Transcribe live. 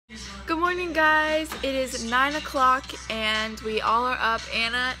Good morning, guys. It is 9 o'clock and we all are up.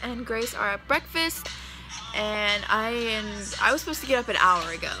 Anna and Grace are at breakfast and I was supposed to get up an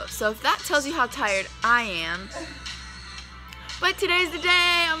hour ago. So if that tells you how tired I am. But today's the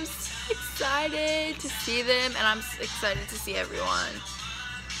day. I'm so excited to see them and I'm excited to see everyone.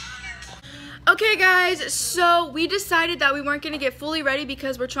 Okay guys, so we decided that we weren't going to get fully ready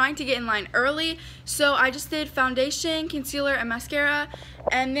because we're trying to get in line early. So I just did foundation, concealer, and mascara.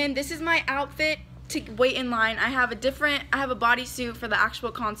 And then this is my outfit to wait in line. I have a bodysuit for the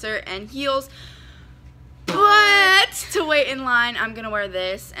actual concert and heels. But to wait in line, I'm going to wear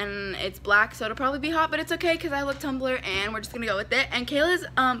this. And it's black, so it'll probably be hot, but it's okay because I look Tumblr and we're just going to go with it. And Kayla's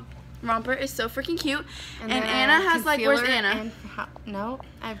romper is so freaking cute. And Anna has like, where's Anna? No,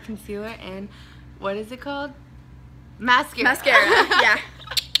 I have concealer and what is it called? Mascara. Mascara, yeah.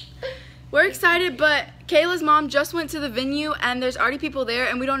 We're excited, but Kayla's mom just went to the venue and there's already people there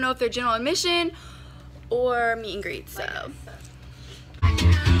and we don't know if they're general admission or meet and greet, so. I'm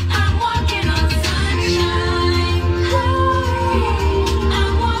walking on sunshine.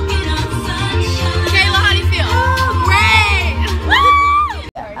 I'm walking on sunshine. Kayla, how do you feel? Oh, great!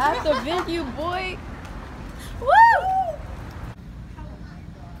 Woo! At the venue, boy. Woo!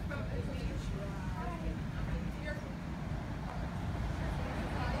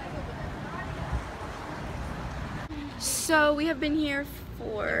 So we have been here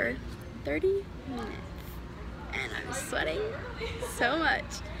for 30 minutes and I'm sweating so much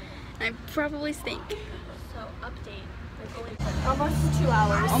and I probably stink. So update, we're going almost 2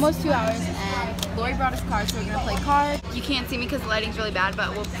 hours. Almost 2 hours and Lori brought us cards, so we're gonna play cards. You can't see me because the lighting's really bad,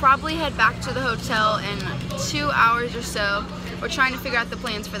 but we'll probably head back to the hotel in 2 hours or so. We're trying to figure out the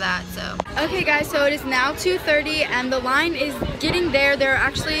plans for that, so. Okay guys, so it is now 2:30 and the line is getting there. There are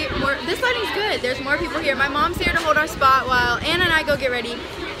actually more, this lighting's good. There's more people here. My mom's here to hold our spot while Anna and I go get ready.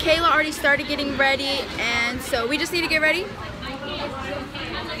 Kayla already started getting ready and so we just need to get ready.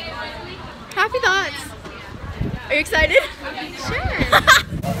 Happy thoughts. Are you excited? Sure.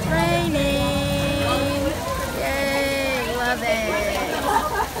 Raining. Yay, love it.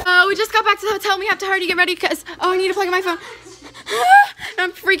 We just got back to the hotel and we have to hurry to get ready because, I need to plug in my phone.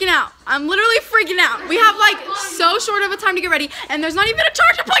 I'm freaking out. I'm literally freaking out. We have like so short of a time to get ready and there's not even a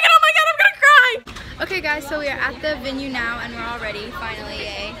charger plug in. Oh my god, I'm gonna cry. Okay guys, so we are at the venue now and we're all ready, finally,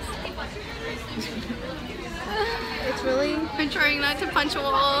 yay. It's really... I'm trying not to punch a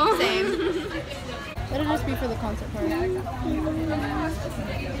wall. Same. Let it just be for the concert part.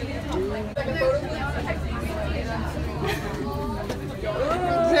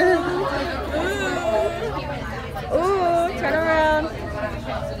 Ooh, turn around.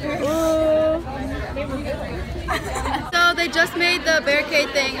 Ooh. So they just made the barricade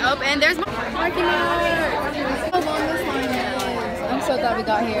thing up and there's parking lot. How long this line is. I'm so glad we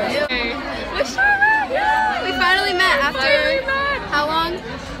got here. We finally met after how long?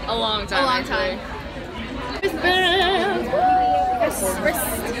 A long time. A long time.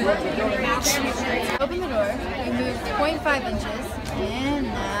 Open the door. We moved 0.5 inches and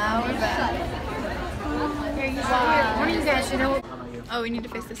now we're back. Wow. What do you guys know? Oh, we need to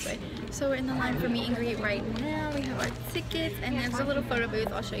face this way. So we're in the line for meet and greet right now. We have our tickets and there's a little photo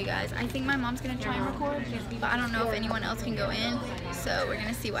booth. I'll show you guys. I think my mom's gonna try and record, but I don't know if anyone else can go in. So we're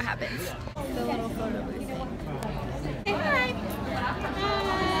gonna see what happens. The little photo booth thing. Say hi.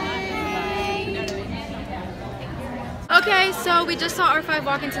 Hi. Okay, so we just saw R5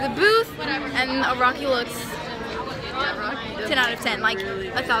 walk into the booth and Rocky looks 10 out of 10, like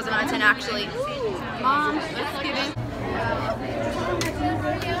 1,000 out of 10 actually. Mom, let's get in.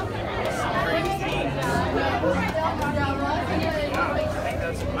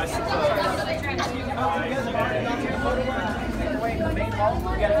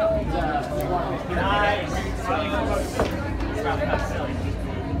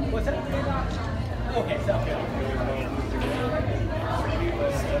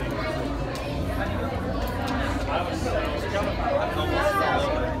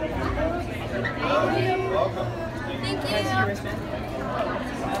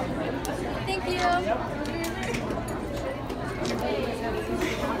 Thank you.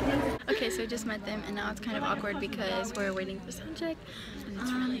 Okay, so we just met them and now it's kind of awkward because we're waiting for sound check. And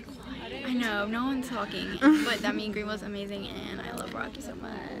it's really quiet. I know, no one's talking, but that meet and greet was amazing and I love Rocky so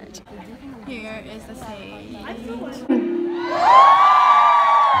much. Here is the stage.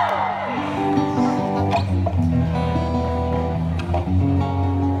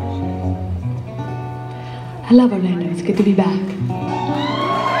 Hello Orlando, it's good to be back.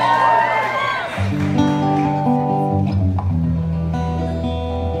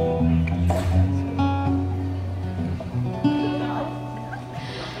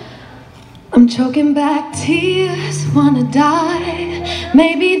 I'm choking back tears, wanna die.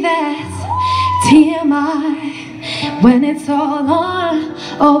 Maybe that's TMI. When it's all on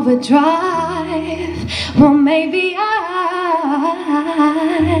overdrive, well maybe I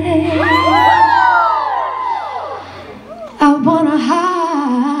wanna hide.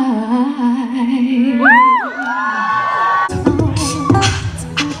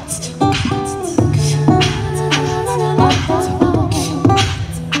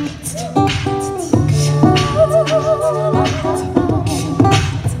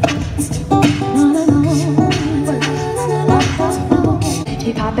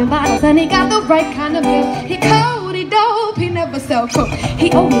 He popping bottles and he got the right kind of bill. He cold, he dope, he never sell coke.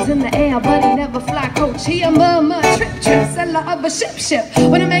 He always in the air, but he never fly coach. He a mama, trip, seller of a ship.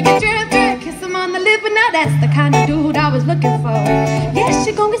 When I make it drip, kiss him on the lip, and now that's the kind of dude I was looking for. Yes,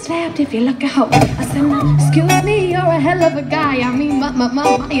 you gon' get slapped if you look at hoe. I said, no, excuse me, you're a hell of a guy. I mean,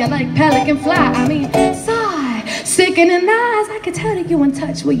 you're like pelican fly. I mean, sigh, sickening eyes. I could tell that you in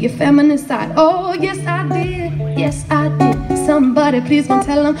touch with your feminine side. Oh, yes, I did. Yes, I did. Somebody please gon'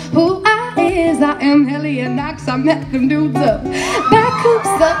 tell him who I is. I am Helly and Knox. I met them dudes up. Back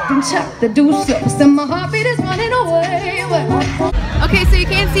hoops up and chuck the deuce up. So my heartbeat is running away. Okay, so you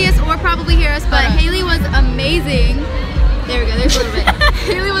can't see us or probably hear us, but Haley was amazing. There we go, there's a little bit.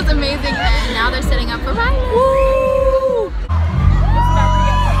 Haley was amazing, and now they're setting up for Riley. Woo!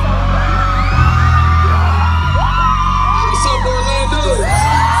 What's up, Orlando?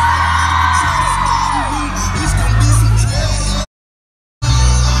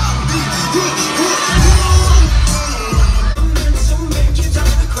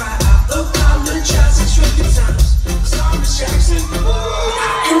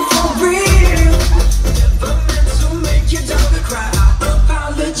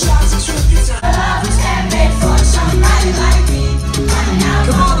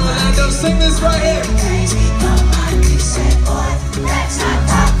 Sing this right here.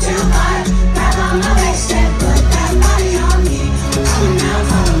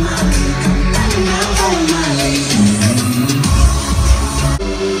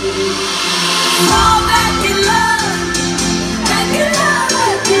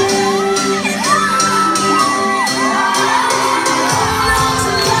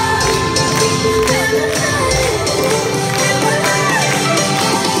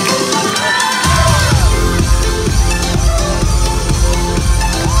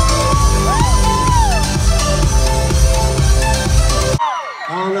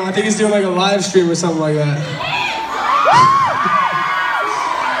 I think he's doing like a live stream or something like that.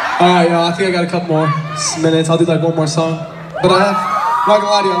 Alright, y'all, I think I got a couple more minutes. I'll do like one more song. But I'm not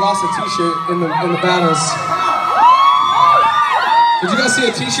gonna lie to you, I lost a t-shirt in the battles. Did you guys see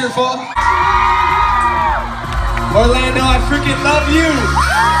a t-shirt fall? Orlando, I freaking love you!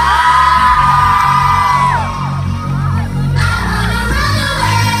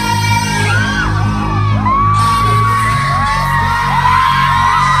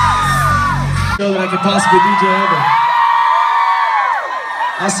 That I could possibly DJ ever.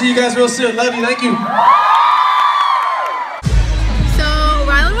 I'll see you guys real soon. Love you. Thank you. So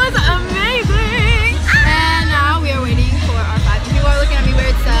Rylan was amazing, and now we are waiting for our 5. People are looking at me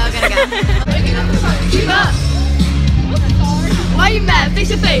weird, so gotta go. Keep up. Why are you mad? Face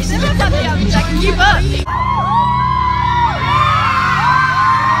to face. Keep up.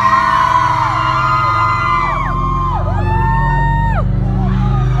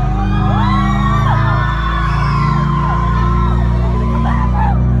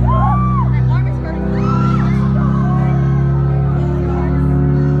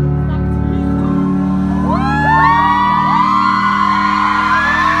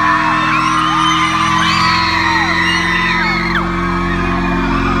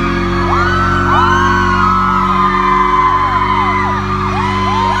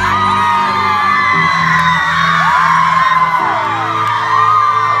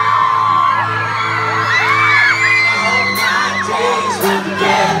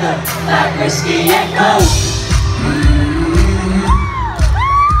 Like whiskey and coke.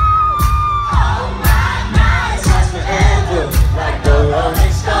 All my nights last forever, like the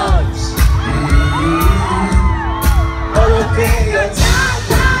Rolling Stones. Oh, it'll be a time,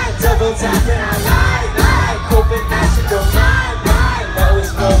 double time, and I like, hoping that you don't mind, know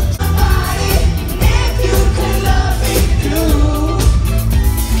it's broke. If you could love me, do.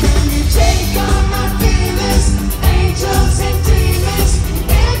 Can you take all my feelings, angels and demons?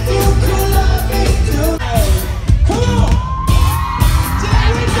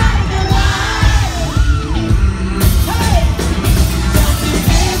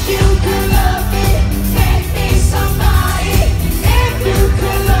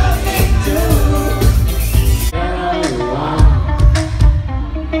 Do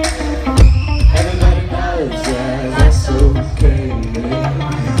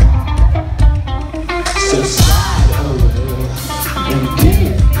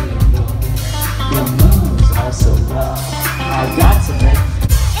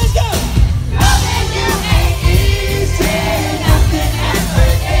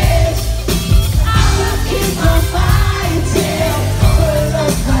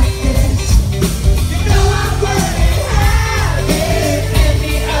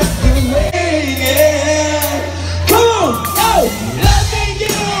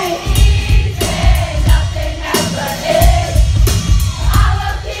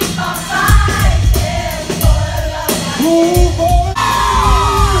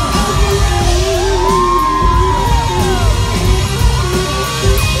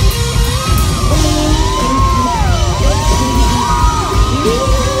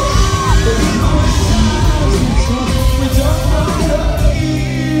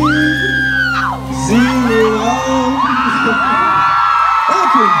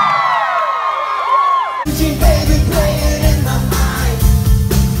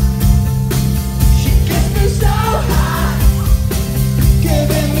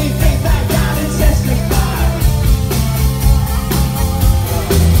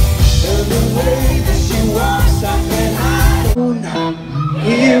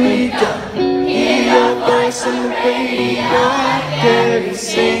Every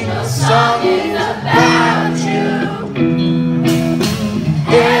single song is about you.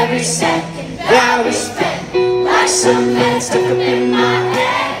 Every second that we spent, like some man stuck up in my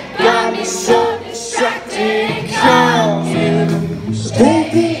head, got me so distracted and confused.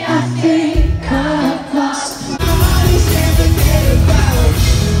 Lately I think I've lost my mind. Can't forget about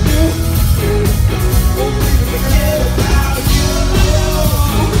you. Forget about you.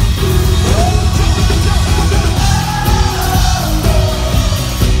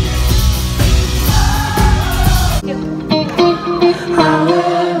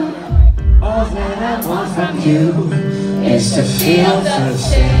 All that I want from you is to feel the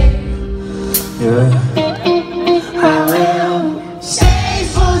same. Yeah. I will stay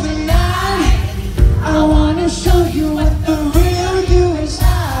for the night. I wanna show you what the real you is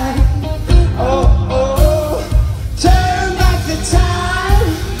like. Oh, oh, turn back the time.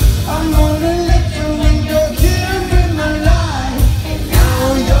 I'm gonna let the window give in my life. And now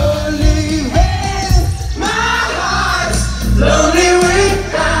you're leaving. My heart's lonely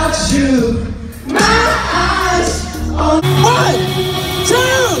without you. My eyes on 1, 2,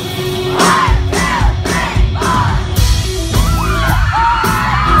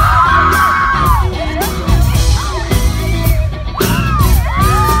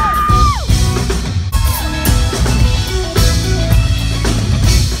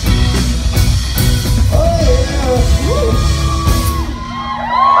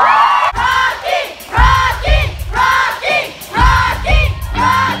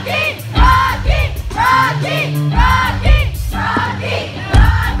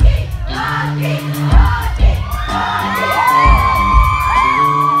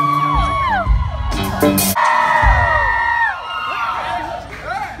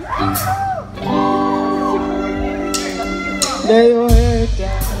 lay your head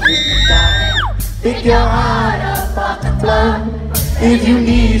down, pick your heart up off the floor. If you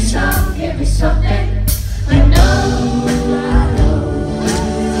need some, give me something. You know, I know.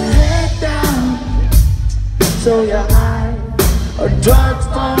 Head down, so your eyes are drugs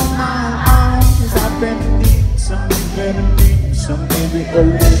from my eyes. I've been needing some, maybe a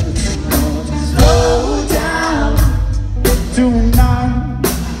little more. Slow down, tonight,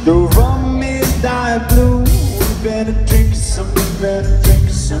 the rum is dark blue. Better drink some,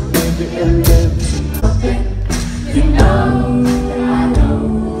 maybe a little something. You know, I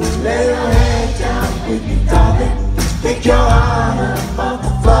know. Lay your head down with me, darling. Pick your heart up off the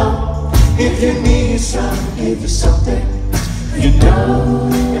floor. If you need some, give you something. You know,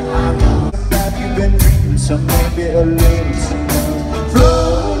 I know. That you've been drinking some, maybe a little some more.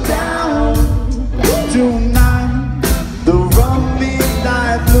 Flow down tonight. The rum is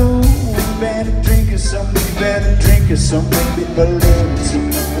light blue. Better drink some, maybe a little too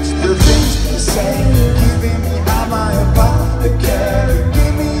much. The things you say, keeping me out my apothecary.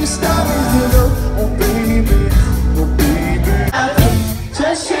 Give me your stories, you know, oh baby, oh baby.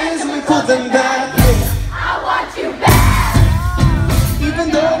 Just chance we put them back. I want you back. Even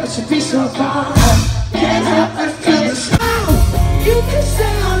though it should be so far, can't help but feel the snow. You can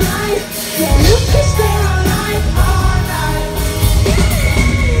stay all night, you can stay all night, all night.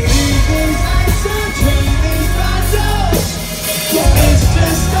 Leave these nights and dream these bad days. Yeah.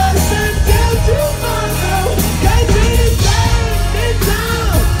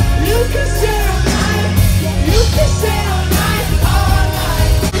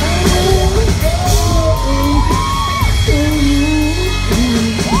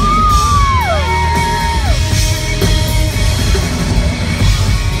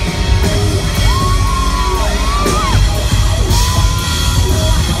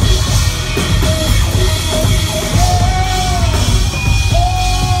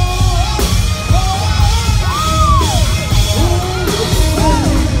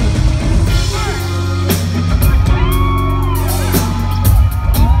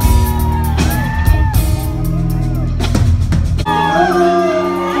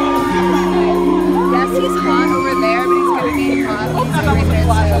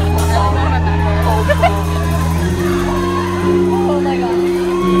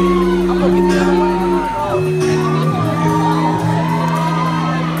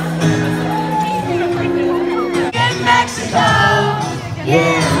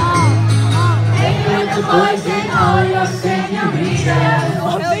 señorita.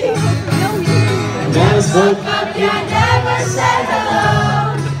 Never spoke up, yeah, never said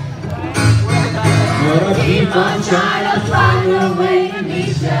hello. But I keep on trying to find a way to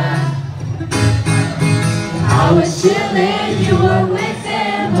meet ya. I was chillin', you were with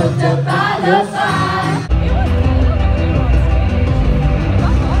him, hooked up by the fire.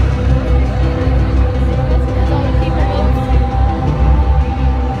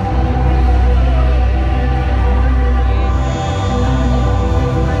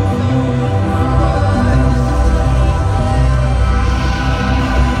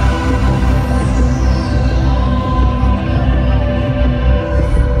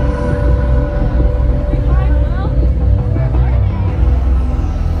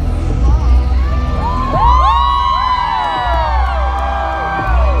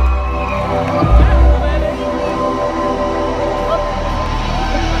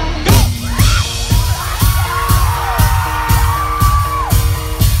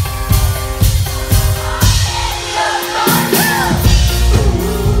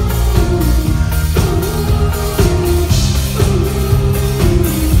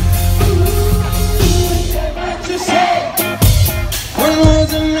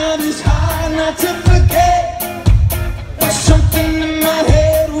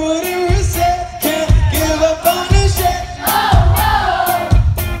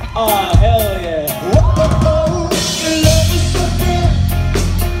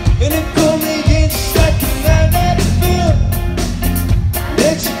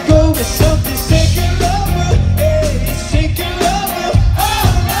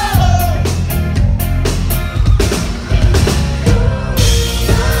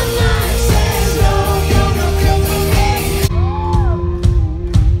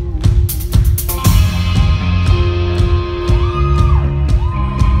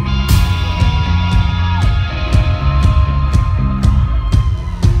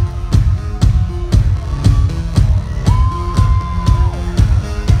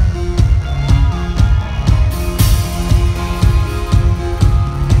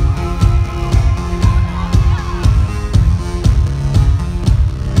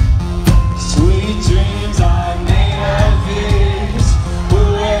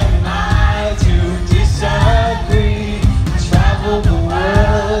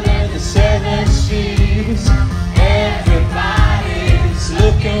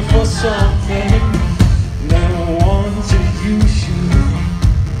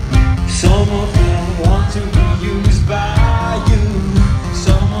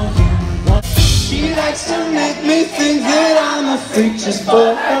 Just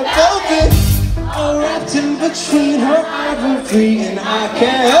for her velvet, all wrapped in between her ivory, and I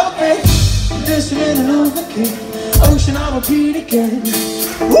can't help it. This little overkill, ocean I'll repeat again.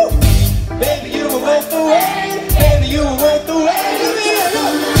 Woo! Baby, you were worth the wait. Baby, you were worth the wait. Give me a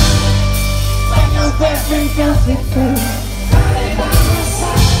look. Like your every velvet girl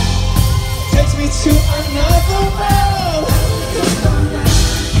takes me to another world.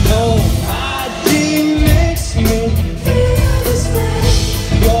 Nobody makes me feel this way.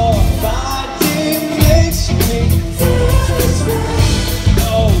 Your body makes me feel this way.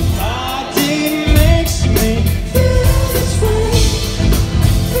 Nobody makes me feel this way.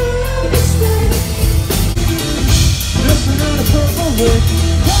 Feel this way. Listen to the purple wind.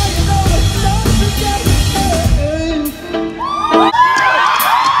 Crying over love together.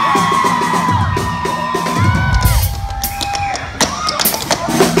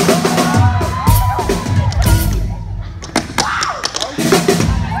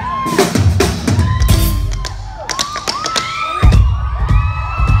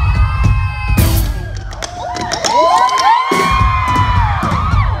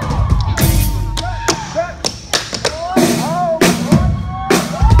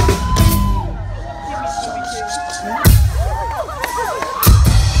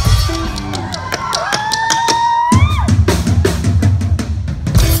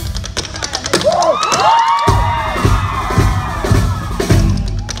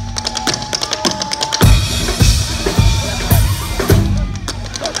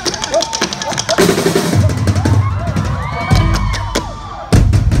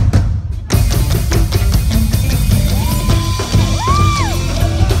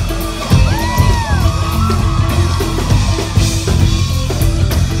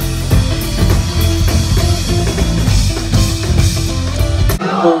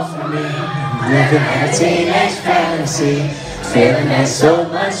 Living a teenage fantasy, feeling there's so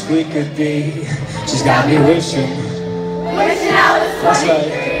much we could be. She's got me wishing I was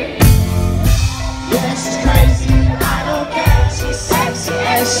 23. Yeah, she's crazy, I don't care. She's sexy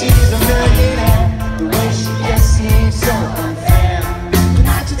and she's a millionaire. The way she just seems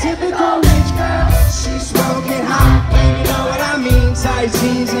white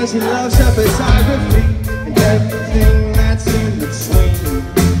jeans and she loves her photography and everything that's in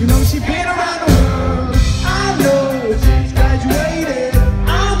between. You know she's been around the world. I know she's graduated.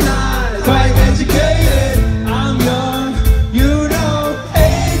 I'm not quite educated. I'm young, you know.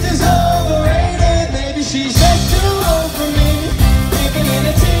 Age is overrated. Maybe she's just too old for me. Thinking in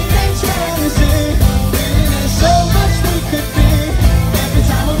a teenage fantasy. Feeling there's so much we could be. Every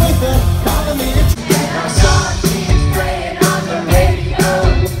time I'm with her, calling me to I saw she's playing on the radio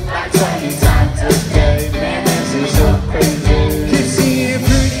like 20 times a day. Man, this is so crazy. Keep seeing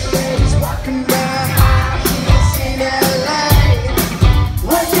pretty ladies walking by. I can't see that light.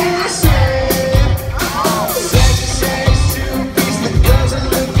 What can I say? Oh, sex, two-piece. The girls are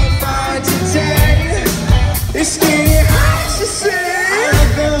looking fine today. It's getting hot to say. I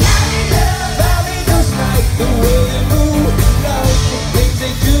like the valley girls like the way they move. Love the things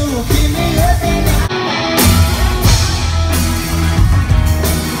they do. Keep me every night.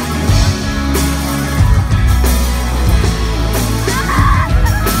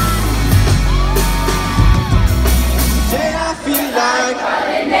 Today I feel like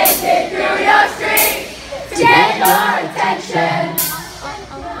Running naked through your street to get your attention.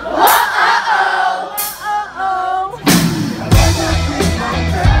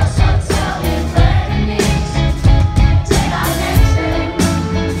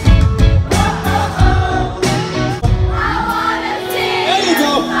 there you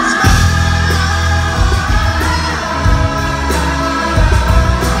go.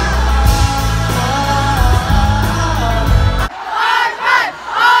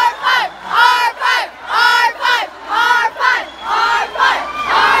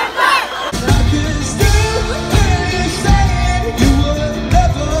 I could still hear you saying you would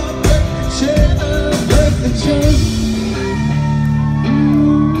never break the chain, break the chain.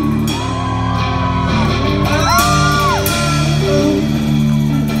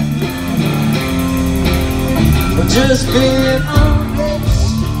 Just being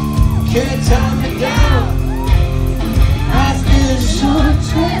honest, can't tie me down. I feel so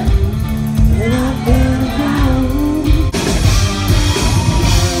trapped, and I've been around.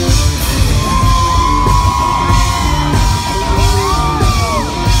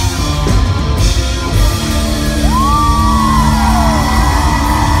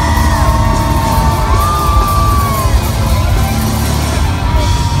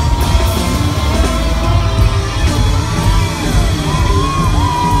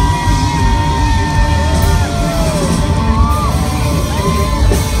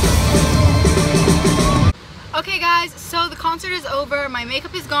 Okay guys, so the concert is over, my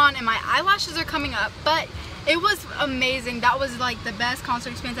makeup is gone, and my eyelashes are coming up, but it was amazing. That was like the best concert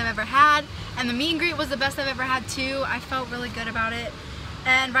experience I've ever had, and the meet and greet was the best I've ever had too. I felt really good about it.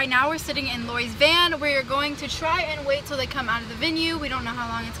 And right now we're sitting in Lori's van. We're going to try and wait till they come out of the venue. We don't know how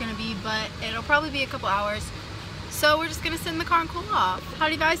long it's going to be, but it'll probably be a couple hours. So we're just going to sit in the car and cool off. How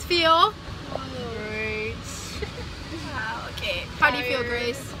do you guys feel? Great. Wow, okay. How do you feel,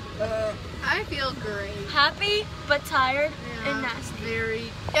 Grace? I feel great. Happy but tired and nasty.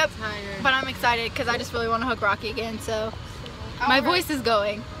 Very Yep. tired. But I'm excited because I just really want to hook Rocky again, so my voice is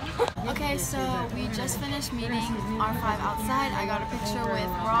going. Okay, so we just finished meeting R5 outside. I got a picture with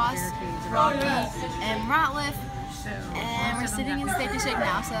Ross, Rocky, and Ratliff, and we're sitting in Steak and Shake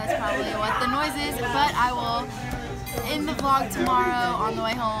now, so that's probably what the noise is, but I will end the vlog tomorrow on the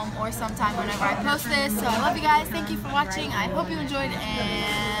way home or sometime whenever I post this. So I love you guys. Thank you for watching. I hope you enjoyed,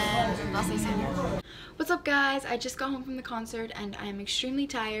 and I'll see you soon. What's up, guys? I just got home from the concert and I am extremely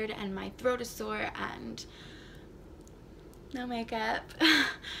tired and my throat is sore and no makeup.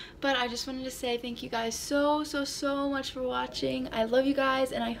 But I just wanted to say thank you guys so much for watching. I love you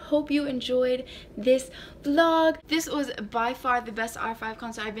guys and I hope you enjoyed this vlog. This was by far the best R5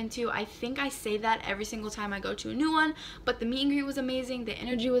 concert I've been to. I think I say that every single time I go to a new one, but the meet and greet was amazing, the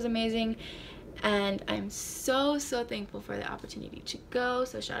energy was amazing, and I'm so thankful for the opportunity to go.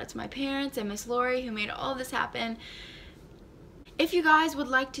 So shout out to my parents and Miss Lori who made all this happen. If you guys would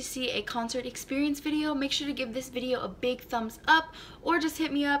like to see a concert experience video, make sure to give this video a big thumbs up or just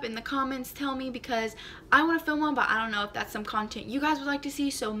hit me up in the comments, tell me, because I want to film one, but I don't know if that's some content you guys would like to see.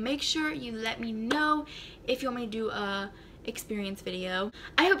 So make sure you let me know if you want me to do a experience video.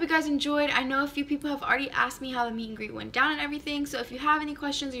 I hope you guys enjoyed. I know a few people have already asked me how the meet and greet went down and everything, so if you have any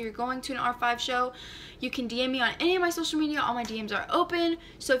questions or you're going to an R5 show, you can DM me on any of my social media. All my DMs are open,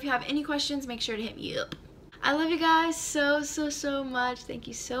 so if you have any questions, make sure to hit me up. I love you guys so much. Thank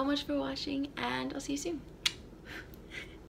you so much for watching, and I'll see you soon.